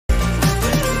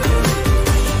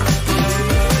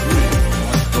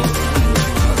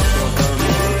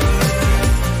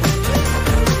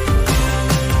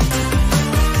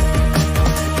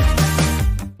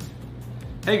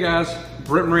Hey guys,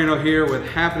 Brent Moreno here with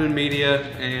Happening Media,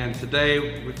 and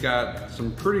today we've got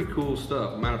some pretty cool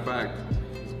stuff. Matter of fact,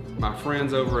 my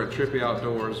friends over at Trippy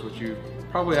Outdoors, which you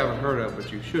probably haven't heard of,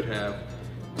 but you should have.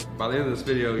 By the end of this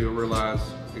video, you'll realize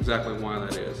exactly why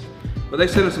that is. But they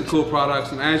sent us some cool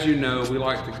products, and as you know, we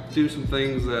like to do some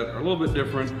things that are a little bit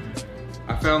different.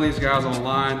 I found these guys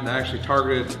online. They actually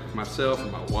targeted myself and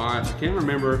my wife. I can't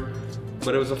remember,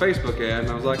 but it was a Facebook ad, and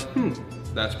I was like,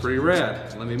 that's pretty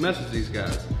rad. Let me message these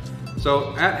guys.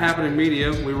 So at Happening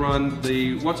Media, we run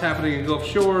the What's Happening in Gulf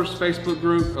Shores Facebook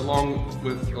group along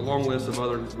with a long list of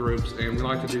other groups, and we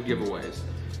like to do giveaways.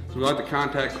 So we like to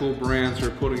contact cool brands who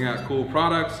are putting out cool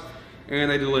products, and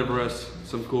they deliver us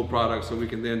some cool products so we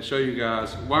can then show you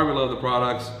guys why we love the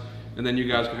products, and then you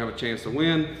guys can have a chance to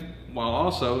win, while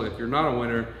also, if you're not a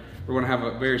winner, we're gonna have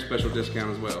a very special discount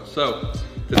as well. So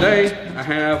today I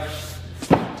have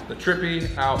the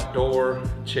Trippy Outdoor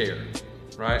Chair,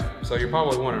 right? So you're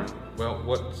probably wondering, well,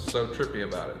 what's so trippy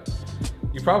about it?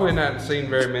 You probably haven't seen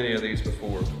very many of these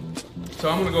before. So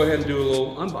I'm gonna go ahead and do a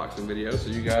little unboxing video so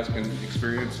you guys can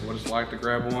experience what it's like to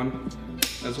grab one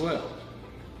as well.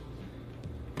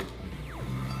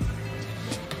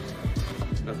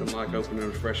 Nothing like opening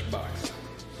a fresh box.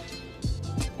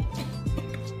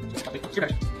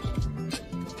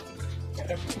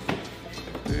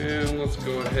 And let's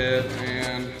go ahead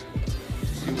and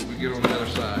see what we get on the other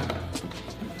side.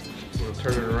 We'll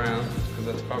turn it around because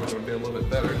that's probably going to be a little bit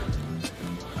better.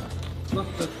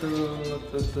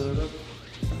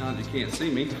 Now that you can't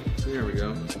see me, there we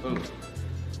go. Boom.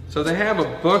 So they have a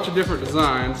bunch of different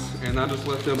designs, and I just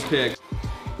let them pick.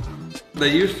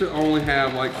 They used to only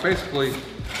have like basically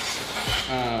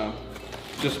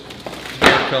just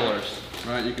bare colors,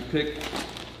 right? You could pick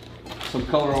some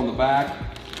color on the back.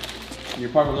 You're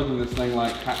probably looking at this thing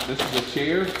like, this is a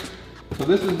chair. So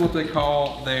this is what they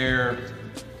call their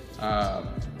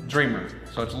Dreamer.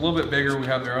 So it's a little bit bigger. We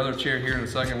have their other chair here in a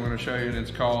second. We're going to show you, and it's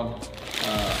called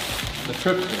the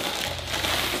Trippy.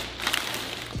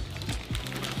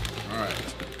 All right,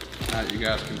 now you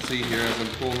guys can see here as I'm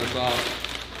pulling this off.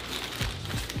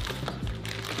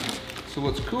 So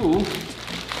what's cool?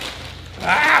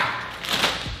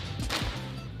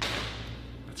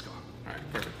 Let's go. All right,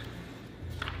 perfect.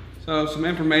 So some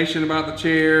information about the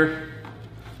chair.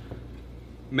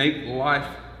 Make life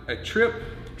a trip.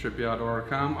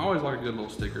 TrippyOutdoor.com. I always like a good little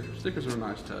sticker. Stickers are a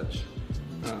nice touch.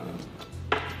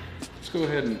 Let's go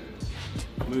ahead and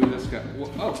move this guy.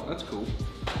 Oh, that's cool.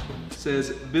 It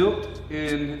says built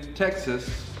in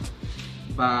Texas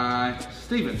by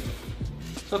Steven.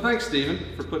 So thanks, Steven,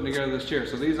 for putting together this chair.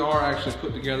 So these are actually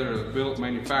put together, built,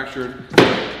 manufactured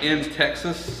in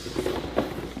Texas.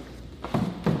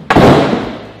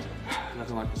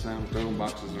 Nothing like the sound of throwing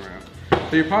boxes around.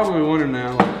 So you're probably wondering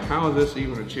now, like, how is this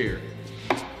even a chair?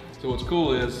 So what's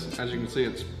cool is, as you can see,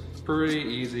 it's pretty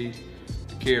easy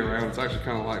to carry around. It's actually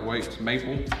kind of lightweight. It's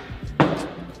maple.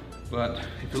 But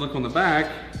if you look on the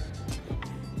back,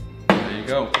 there you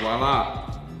go,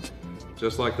 voila.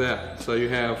 Just like that. So you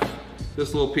have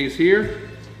this little piece here.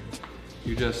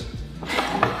 You just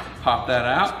pop that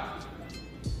out,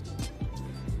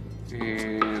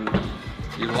 and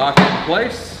you lock it in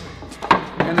place,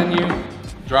 and then you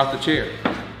drop the chair,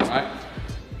 right?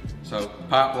 So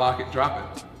pop, lock it,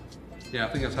 drop it. Yeah, I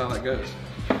think that's how that goes.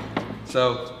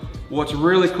 So what's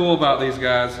really cool about these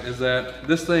guys is that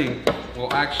this thing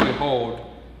will actually hold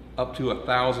up to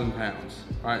 1,000 pounds,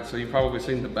 right? So you've probably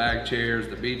seen the bag chairs,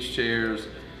 the beach chairs.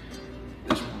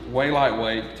 It's way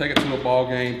lightweight. Take it to a ball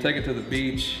game, take it to the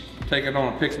beach, take it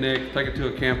on a picnic, take it to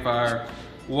a campfire,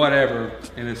 whatever.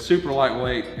 And it's super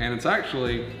lightweight, and it's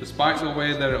actually, despite the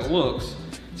way that it looks,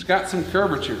 it's got some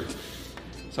curvature.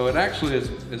 So it actually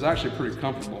is actually pretty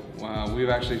comfortable. We've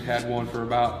actually had one for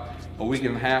about a week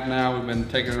and a half now. We've been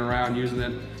taking it around, using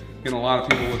it, getting a lot of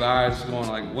people with eyes going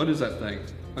like, what is that thing?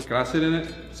 Can I sit in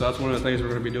it? So that's one of the things we're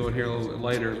gonna be doing here a little bit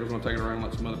later, is we're gonna take it around and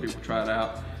let some other people try it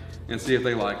out and see if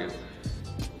they like it.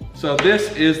 So this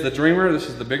is the Dreamer. This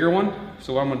is the bigger one.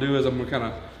 So what I'm gonna do is I'm gonna kind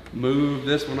of move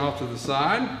this one off to the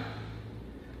side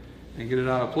and get it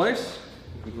out of place.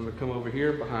 I'm gonna come over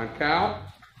here behind Kyle.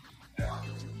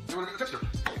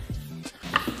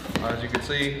 As you can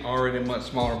see, already a much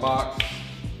smaller box.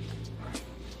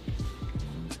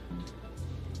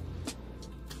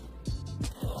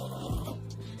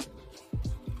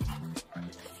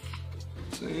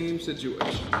 Same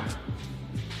situation.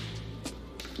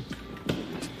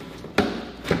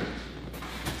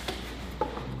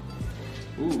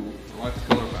 Ooh, I like the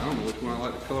color. I don't know which one I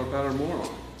like the color pattern more on.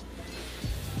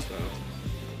 So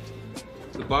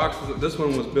the box, this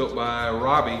one was built by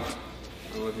Robbie.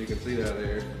 I don't know if you can see that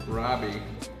there. Robbie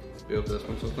built this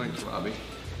one, so thanks, Robbie.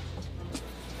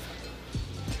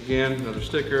 Again, another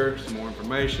sticker, some more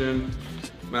information.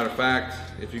 Matter of fact,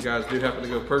 if you guys do happen to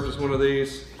go purchase one of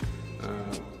these,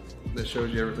 this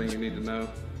shows you everything you need to know.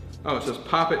 Oh, it says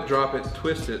pop it, drop it,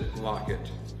 twist it, lock it.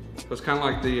 So it's kind of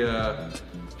like the,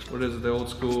 what is it, the old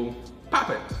school, pop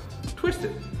it, twist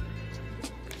it.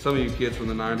 Some of you kids from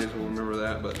the 90s will remember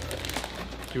that, but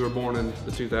if you were born in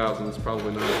the 2000s,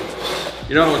 probably not.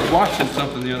 You know, I was watching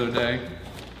something the other day,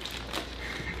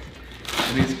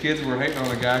 and these kids were hating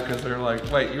on a guy because they're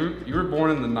like, wait, you were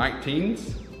born in the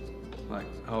 19s? Like,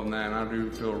 oh man, I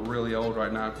do feel really old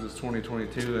right now because it's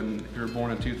 2022, and if you were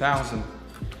born in 2000,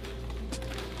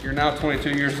 you're now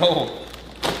 22 years old.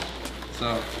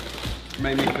 So, it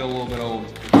made me feel a little bit old,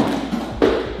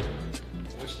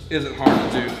 which isn't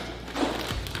hard to do.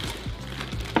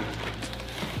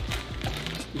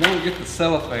 You don't get the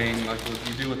cellophane like what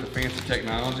you do with the fancy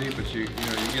technology, but you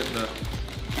get this.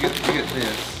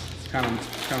 It's kind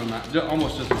of nice,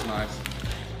 almost just as nice.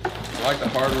 I like the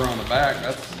hardware on the back.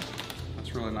 That's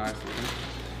really nice looking.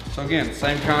 So again,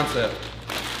 same concept.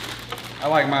 I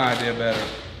like my idea better.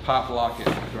 Pop, lock it,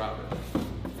 drop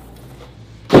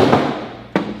it.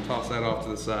 Toss that off to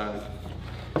the side.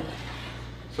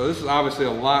 So this is obviously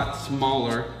a lot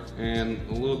smaller and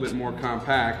a little bit more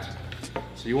compact.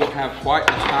 So you won't have quite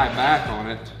the high back on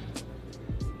it.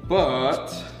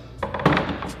 But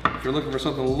if you're looking for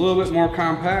something a little bit more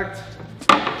compact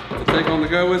to take on the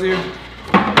go with you,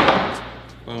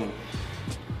 boom.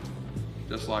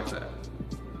 Just like that.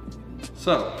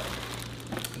 So,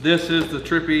 this is the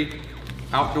Trippy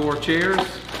Outdoor Chairs.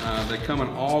 They come in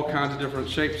all kinds of different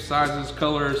shapes, sizes,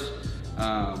 colors,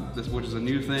 which is a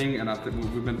new thing, and I think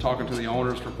we've been talking to the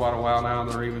owners for quite a while now.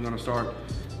 They're even gonna start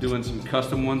doing some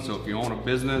custom ones, so if you own a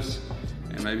business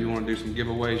and maybe you wanna do some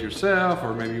giveaways yourself,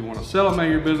 or maybe you wanna sell them at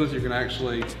your business, you can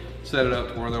actually set it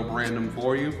up to where they'll brand them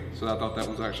for you. So I thought that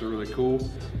was actually really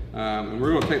cool. And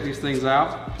we're gonna take these things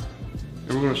out,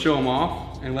 and we're gonna show them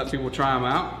off and let people try them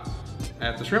out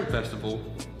at the Shrimp Festival.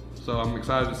 So I'm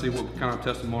excited to see what kind of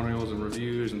testimonials and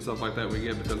reviews and stuff like that we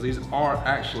get, because these are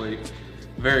actually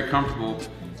very comfortable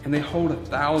and they hold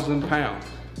 1,000 pounds.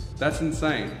 That's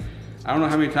insane. I don't know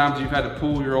how many times you've had to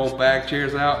pull your old bag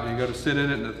chairs out and you go to sit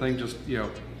in it and the thing just,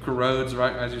 corrodes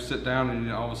right as you sit down,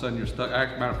 and all of a sudden you're stuck.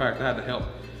 Matter of fact, I had to help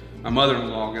my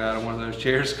mother-in-law get out of one of those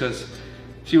chairs because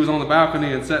she was on the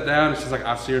balcony and sat down, and she's like,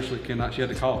 I seriously cannot, she had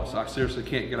to call us, I seriously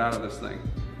can't get out of this thing.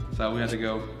 So we had to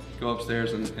go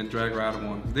upstairs and drag her out of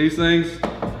one. These things,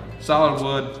 solid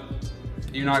wood,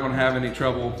 you're not gonna have any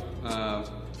trouble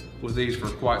with these for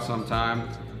quite some time.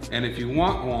 And if you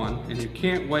want one and you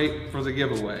can't wait for the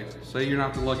giveaway, say you're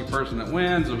not the lucky person that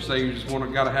wins, or say you just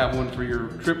gotta have one for your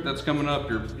trip that's coming up,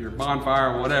 your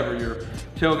bonfire, whatever, your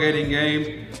tailgating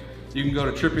game, you can go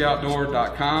to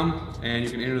trippyoutdoor.com and you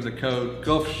can enter the code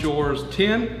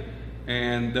GulfShores10,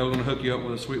 and they're gonna hook you up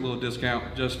with a sweet little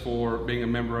discount just for being a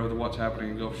member of the What's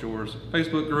Happening in Gulf Shores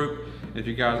Facebook group. If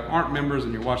you guys aren't members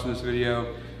and you're watching this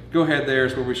video, go ahead there.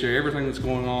 It's where we share everything that's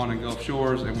going on in Gulf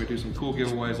Shores, and we do some cool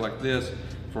giveaways like this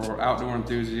for outdoor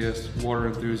enthusiasts, water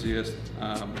enthusiasts,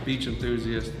 beach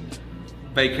enthusiasts,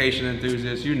 vacation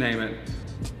enthusiasts, you name it.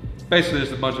 Basically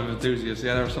just a bunch of enthusiasts.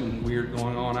 Yeah, there was something weird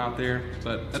going on out there,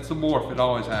 but that's the wharf. It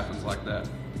always happens like that.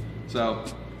 So,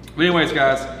 but anyways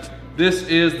guys, this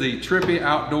is the Trippy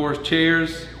Outdoor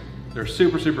Chairs. They're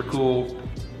super, super cool.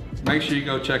 Make sure you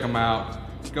go check them out.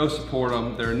 Go support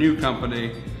them. They're a new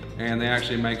company, and they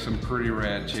actually make some pretty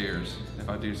rad chairs, if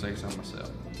I do say so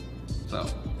myself. So,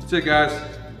 that's it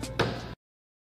guys.